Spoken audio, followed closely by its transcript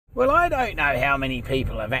Well, I don't know how many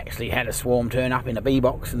people have actually had a swarm turn up in a bee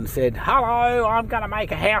box and said, hello, I'm going to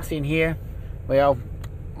make a house in here. Well,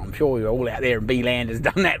 I'm sure you're all out there in bee land has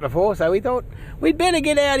done that before, so we thought we'd better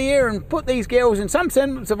get out here and put these girls in some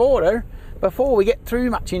semblance of order before we get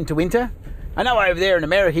too much into winter. I know over there in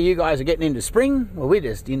America you guys are getting into spring. Well, we're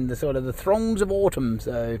just in the sort of the throngs of autumn,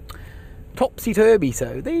 so topsy-turvy.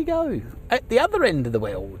 So there you go, at the other end of the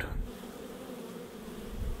world.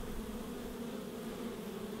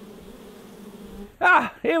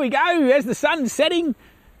 Ah, here we go, as the sun's setting.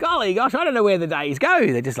 Golly gosh, I don't know where the days go.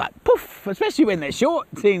 They're just like poof, especially when they're short,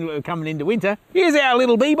 seeing we're coming into winter. Here's our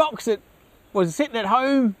little bee box that was sitting at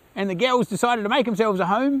home and the girls decided to make themselves a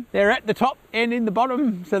home. They're at the top and in the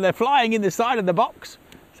bottom, so they're flying in the side of the box.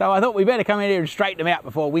 So I thought we better come in here and straighten them out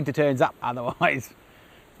before winter turns up, otherwise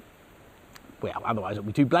it'll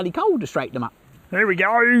be too bloody cold to straighten them up. There we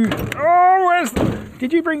go. Oh,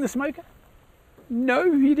 did you bring the smoker? No,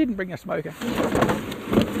 you didn't bring a smoker.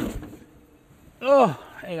 Oh,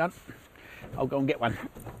 hang on. I'll go and get one.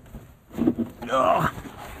 Oh.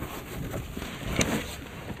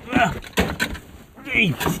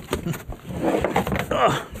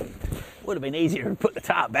 Oh. Would have been easier to put the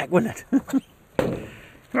tarp back, wouldn't it?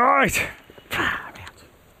 Right.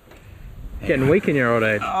 Getting weak in your old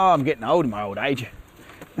age. Oh, I'm getting old in my old age.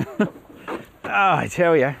 Oh, I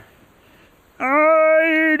tell you.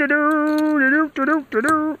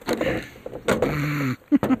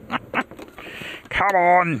 Come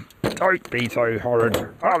on, don't be so horrid.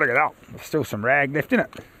 Oh, look at that. There's still some rag left in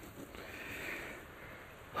it.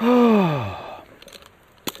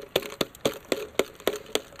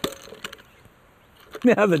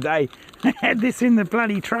 The other day, I had this in the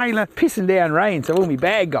bloody trailer, pissing down rain, so all my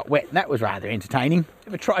bag got wet, and that was rather entertaining.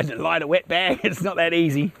 Ever tried to light a wet bag? It's not that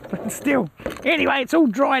easy, but still. Anyway, it's all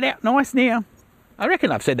dried out nice now. I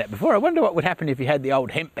reckon I've said that before. I wonder what would happen if you had the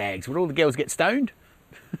old hemp bags. Would all the girls get stoned?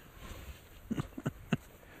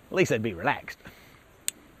 At least they'd be relaxed.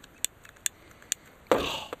 It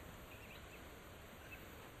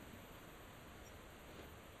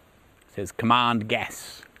says command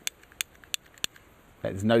gas.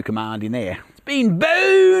 There's no command in there. It's been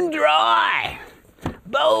bone dry.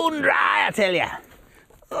 Bone dry, I tell you.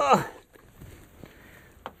 Oh.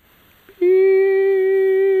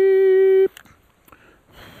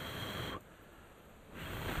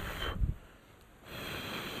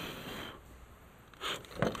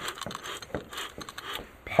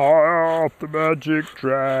 Puff the magic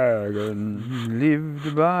dragon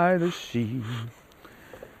lived by the sea.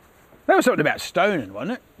 That was something about stoning,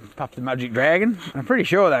 wasn't it? Puff the magic dragon. I'm pretty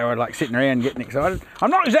sure they were like sitting around getting excited. I'm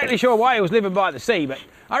not exactly sure why he was living by the sea, but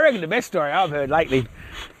I reckon the best story I've heard lately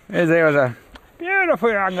is there was a beautiful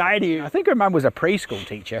young lady. I think her mum was a preschool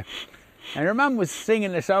teacher, and her mum was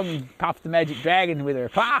singing the song Puff the Magic Dragon with her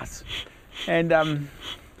class. And I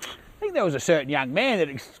think there was a certain young man that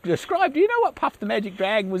described, do you know what Puff the Magic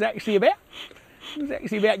Dragon was actually about? It was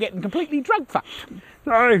actually about getting completely drug fucked.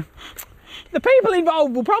 So the people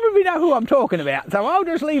involved will probably know who I'm talking about, so I'll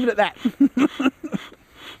just leave it at that.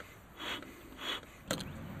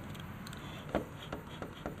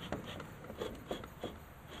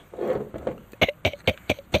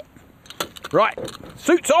 Right,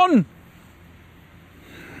 suits on!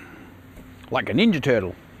 Like a Ninja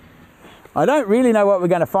Turtle. I don't really know what we're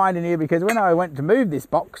going to find in here, because when I went to move this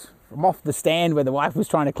box from off the stand where the wife was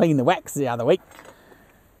trying to clean the wax the other week,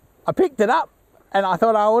 I picked it up and I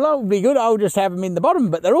thought, oh, well, that'll be good, I'll just have them in the bottom,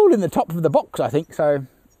 but they're all in the top of the box, I think, so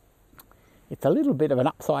it's a little bit of an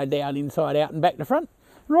upside down, inside out and back to front.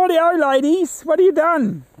 Rightio, ladies, what have you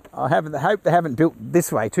done? I hope they haven't built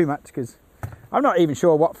this way too much, because I'm not even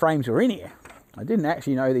sure what frames were in here. I didn't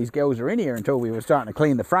actually know these girls were in here until we were starting to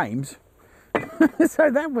clean the frames. So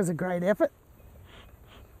that was a great effort.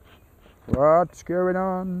 What's going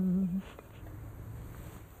on?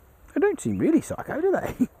 They don't seem really psycho, do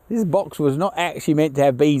they? This box was not actually meant to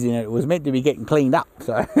have bees in it. It was meant to be getting cleaned up.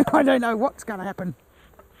 So I don't know what's going to happen.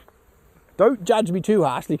 Don't judge me too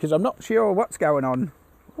harshly, because I'm not sure what's going on.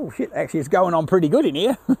 Oh shit, actually it's going on pretty good in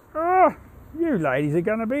here. Oh, you ladies are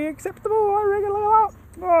going to be acceptable, I reckon.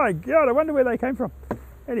 My God, I wonder where they came from.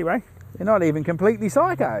 Anyway, they're not even completely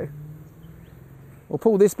psycho. We'll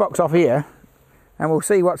pull this box off here and we'll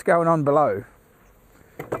see what's going on below.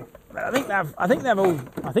 But I think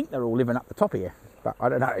they're all living up the top here, but I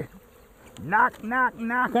don't know. Knocking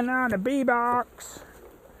on the bee box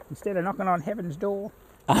instead of knocking on heaven's door.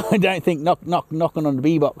 I don't think knocking on the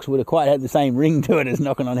bee box would have quite had the same ring to it as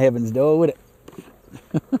knocking on heaven's door, would it?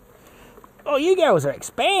 Oh, you girls are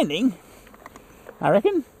expanding, I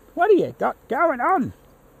reckon. What do you got going on?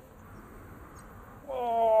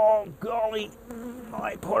 Oh, golly.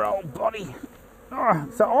 My poor old body. Oh,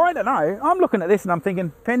 so I don't know. I'm looking at this and I'm thinking,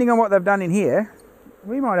 depending on what they've done in here,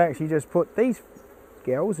 we might actually just put these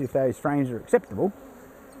girls, if those frames are acceptable,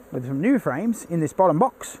 with some new frames in this bottom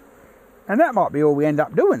box. And that might be all we end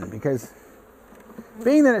up doing, because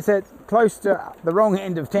being that it's at close to the wrong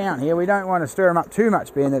end of town here, we don't want to stir them up too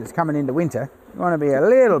much, being that it's coming into winter. We want to be a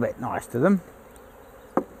little bit nice to them.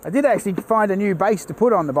 I did actually find a new base to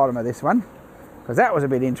put on the bottom of this one, because that was a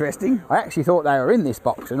bit interesting. I actually thought they were in this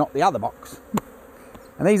box and not the other box.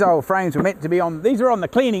 And these old frames were meant to be on, these are on the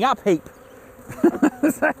cleaning up heap.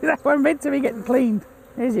 So they were meant to be getting cleaned.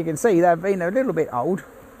 As you can see, they've been a little bit old.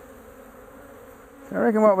 So I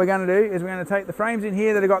reckon what we're going to do is we're going to take the frames in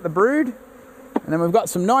here that have got the brood, and then we've got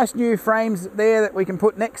some nice new frames there that we can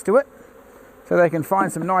put next to it, so they can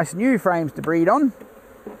find some nice new frames to breed on.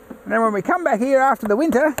 And then when we come back here after the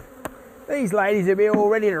winter, these ladies will be all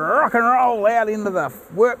ready to rock and roll out into the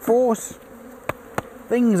workforce.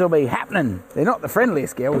 Things will be happening. They're not the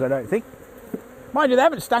friendliest girls, I don't think. Mind you, they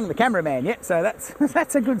haven't stung the cameraman yet, so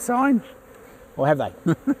that's a good sign. Or have they?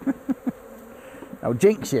 I'll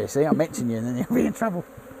jinx you, see, I'll mention you and then you'll be in trouble.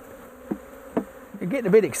 You're getting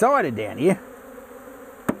a bit excited down here.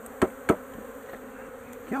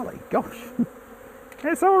 Golly gosh.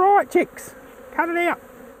 It's all right, chicks. Cut it out.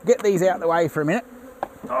 Get these out the way for a minute.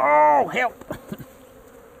 Oh, help.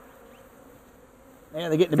 Now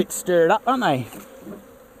they're getting a bit stirred up, aren't they?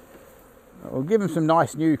 We'll give them some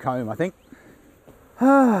nice new comb, I think.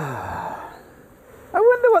 I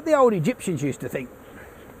wonder what the old Egyptians used to think.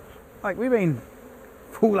 Like, we've been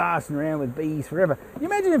fool-arsing around with bees forever. Can you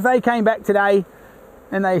imagine if they came back today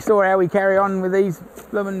and they saw how we carry on with these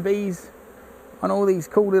blooming bees on all these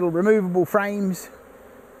cool little removable frames?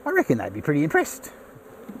 I reckon they'd be pretty impressed.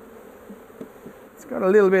 It's got a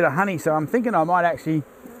little bit of honey, so I'm thinking I might actually,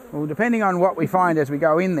 well, depending on what we find as we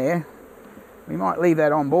go in there, we might leave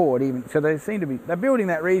that on board even. So they seem to be, they're building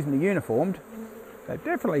that reasonably uniformed. They've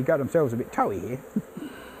definitely got themselves a bit towy here.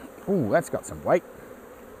 Ooh, that's got some weight.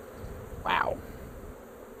 Wow.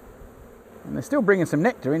 And they're still bringing some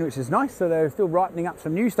nectar in, which is nice, so they're still ripening up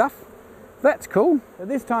some new stuff. That's cool. At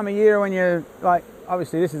this time of year when you're, like,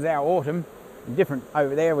 obviously this is our autumn, different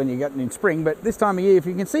over there when you're getting in spring, but this time of year, if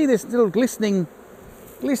you can see this little glistening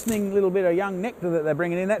little bit of young nectar that they're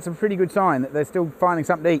bringing in, that's a pretty good sign that they're still finding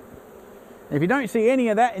something to eat. And if you don't see any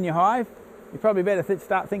of that in your hive, you probably better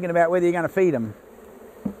start thinking about whether you're going to feed them.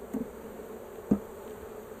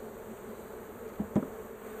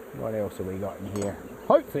 What else have we got in here?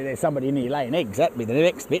 Hopefully there's somebody in here laying eggs. That'd be the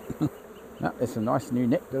next bit. Oh, there's some nice new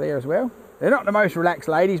nectar there as well. They're not the most relaxed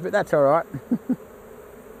ladies, but that's all right.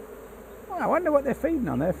 Well, I wonder what they're feeding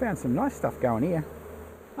on. They've found some nice stuff going here.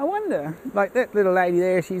 I wonder, like that little lady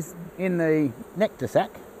there, she's in the nectar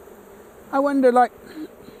sack. I wonder, like,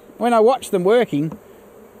 when I watch them working,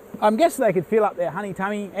 I'm guessing they could fill up their honey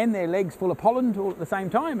tummy and their legs full of pollen all at the same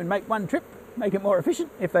time and make one trip, make it more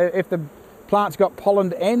efficient if the plant's got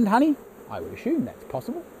pollen and honey. I would assume that's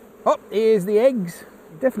possible. Oh, here's the eggs.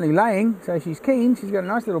 Definitely laying, so she's keen. She's got a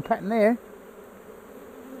nice little pattern there.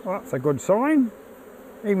 Well, that's a good sign.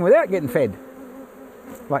 Even without getting fed,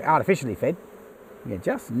 like artificially fed. You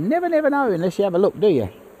just never know unless you have a look, do you?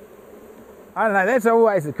 I don't know, that's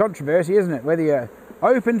always the controversy, isn't it? Whether you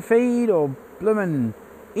open feed or bloomin'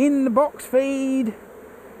 in the box feed.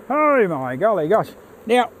 Oh my golly gosh.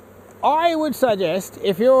 Now, I would suggest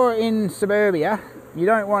if you're in suburbia, you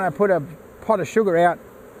don't want to put a pot of sugar out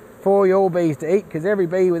for your bees to eat, because every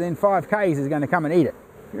bee within 5 k's is going to come and eat it.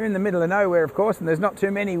 If you're in the middle of nowhere, of course, and there's not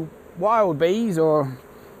too many wild bees, or,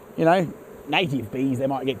 you know, native bees they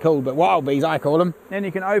might get called, but wild bees I call them, then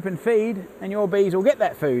you can open feed and your bees will get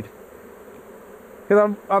that food.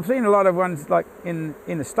 Because I've seen a lot of ones like in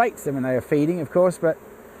the States when they are feeding, of course, but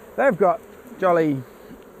they've got jolly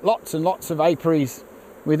lots and lots of apiaries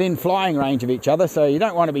within flying range of each other, so you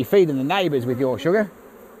don't want to be feeding the neighbours with your sugar.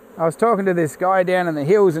 I was talking to this guy down in the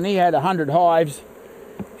hills and he had 100 hives,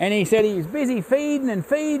 and he said he was busy feeding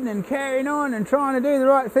and carrying on and trying to do the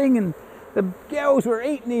right thing, and the girls were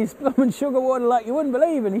eating his blooming sugar water like you wouldn't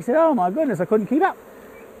believe, and he said, oh my goodness, I couldn't keep up.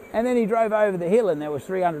 And then he drove over the hill and there was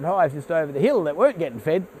 300 hives just over the hill that weren't getting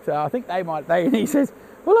fed, so I think and he says,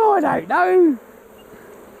 well, I don't know.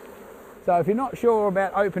 So if you're not sure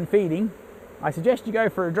about open feeding, I suggest you go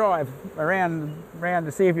for a drive around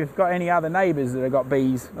to see if you've got any other neighbours that have got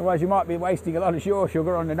bees. Otherwise you might be wasting a lot of your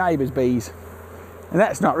sugar on the neighbours' bees. And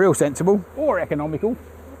that's not real sensible or economical.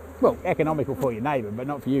 Well, economical for your neighbour, but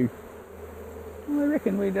not for you. I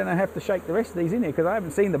reckon we're going to have to shake the rest of these in here because I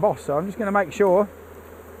haven't seen the boss, so I'm just going to make sure.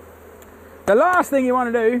 The last thing you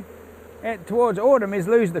want to do towards autumn is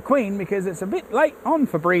lose the queen, because it's a bit late on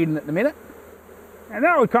for breeding at the minute. And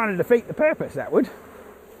that would kind of defeat the purpose, that would.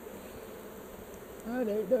 I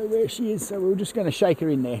don't know where she is, so we're just going to shake her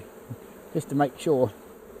in there, just to make sure.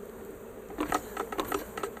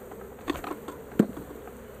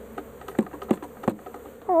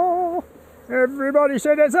 Oh, everybody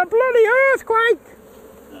said it's a bloody earthquake!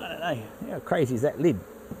 I don't know, how crazy is that lid?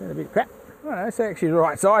 Is that a bit of crap? I don't know, it's actually the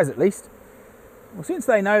right size at least. Well, since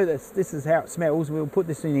they know this is how it smells, we'll put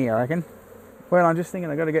this in here, I reckon. Well, I'm just thinking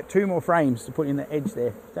I've got to get 2 more frames to put in the edge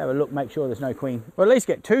there. To have a look, make sure there's no queen. Well, at least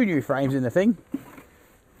get 2 new frames in the thing.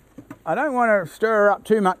 I don't want to stir her up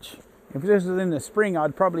too much. If this was in the spring,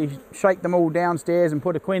 I'd probably shake them all downstairs and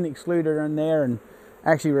put a queen excluder in there and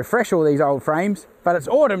actually refresh all these old frames. But it's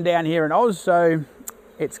autumn down here in Oz, so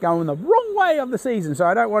it's going the wrong way of the season, so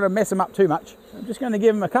I don't want to mess them up too much. I'm just going to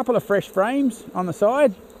give them a couple of fresh frames on the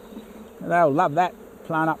side. They'll love that.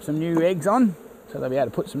 Plant up some new eggs on, so they'll be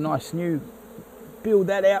able to put some nice new, build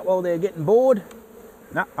that out while they're getting bored.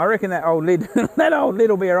 No, I reckon that old lid, that old lid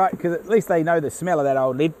will be alright, because at least they know the smell of that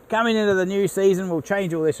old lid. Coming into the new season, we'll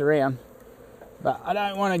change all this around. But I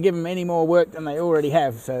don't want to give them any more work than they already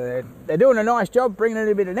have. So they're doing a nice job, bringing in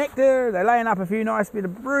a bit of nectar. They're laying up a few nice bit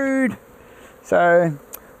of brood. So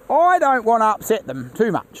I don't want to upset them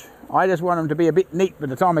too much. I just want them to be a bit neat by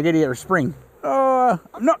the time I get here in spring. I'm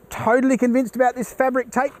not totally convinced about this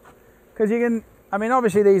fabric tape, because you can, I mean,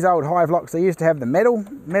 obviously these old hive locks, they used to have the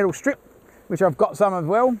metal strip, which I've got some as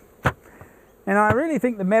well. And I really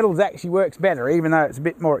think the metals actually works better, even though it's a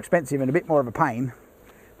bit more expensive and a bit more of a pain.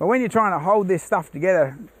 But when you're trying to hold this stuff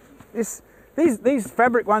together, these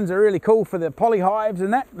fabric ones are really cool for the poly hives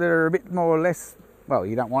and that are a bit more or less, well,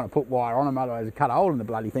 you don't want to put wire on them, otherwise you cut a hole in the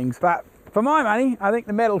bloody things. But for my money, I think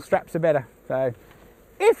the metal straps are better. So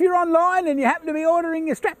if you're online and you happen to be ordering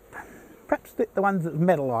a strap, perhaps get the ones that's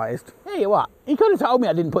metalised. Tell you what, he could have told me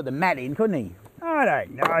I didn't put the mat in, couldn't he? I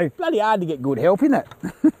don't know. Bloody hard to get good help, isn't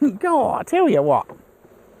it? Go on, I tell you what.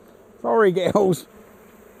 Sorry, girls.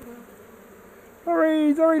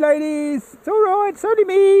 Sorry, ladies. It's all right. So do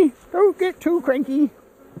me. Don't get too cranky.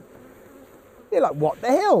 You're like, what the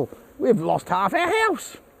hell? We've lost half our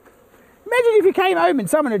house. Imagine if you came home and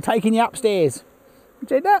someone had taken you upstairs and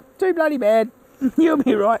said, no, too bloody bad. You'll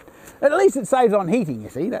be right. At least it saves on heating, you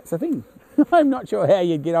see. That's the thing. I'm not sure how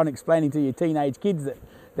you'd get on explaining to your teenage kids that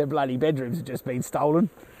their bloody bedrooms have just been stolen.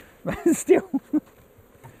 But still.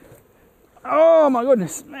 Oh, my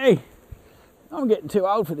goodness me. I'm getting too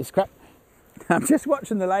old for this crap. I'm just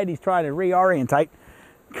watching the ladies trying to reorientate,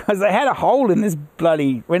 because they had a hole in this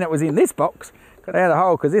bloody, when it was in this box, they had a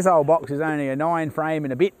hole, because this old box is only a 9 frame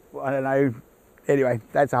and a bit, I don't know, anyway,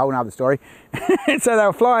 that's a whole nother story. So they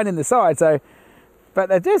were flying in the side, so, but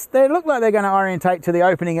they look like they're going to orientate to the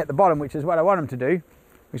opening at the bottom, which is what I want them to do,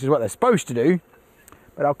 which is what they're supposed to do.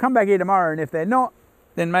 But I'll come back here tomorrow, and if they're not,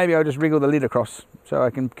 then maybe I'll just wriggle the lid across so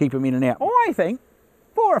I can keep them in and out. I think,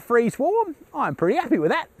 for a free swarm, I'm pretty happy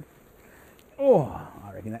with that. Oh,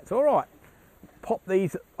 I reckon that's all right. Pop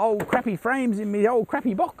these old crappy frames in my old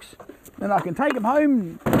crappy box, then I can take them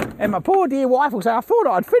home, and my poor dear wife will say, I thought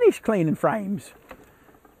I'd finished cleaning frames.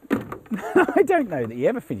 I don't know that you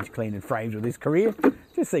ever finish cleaning frames with this career. It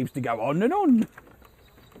just seems to go on and on.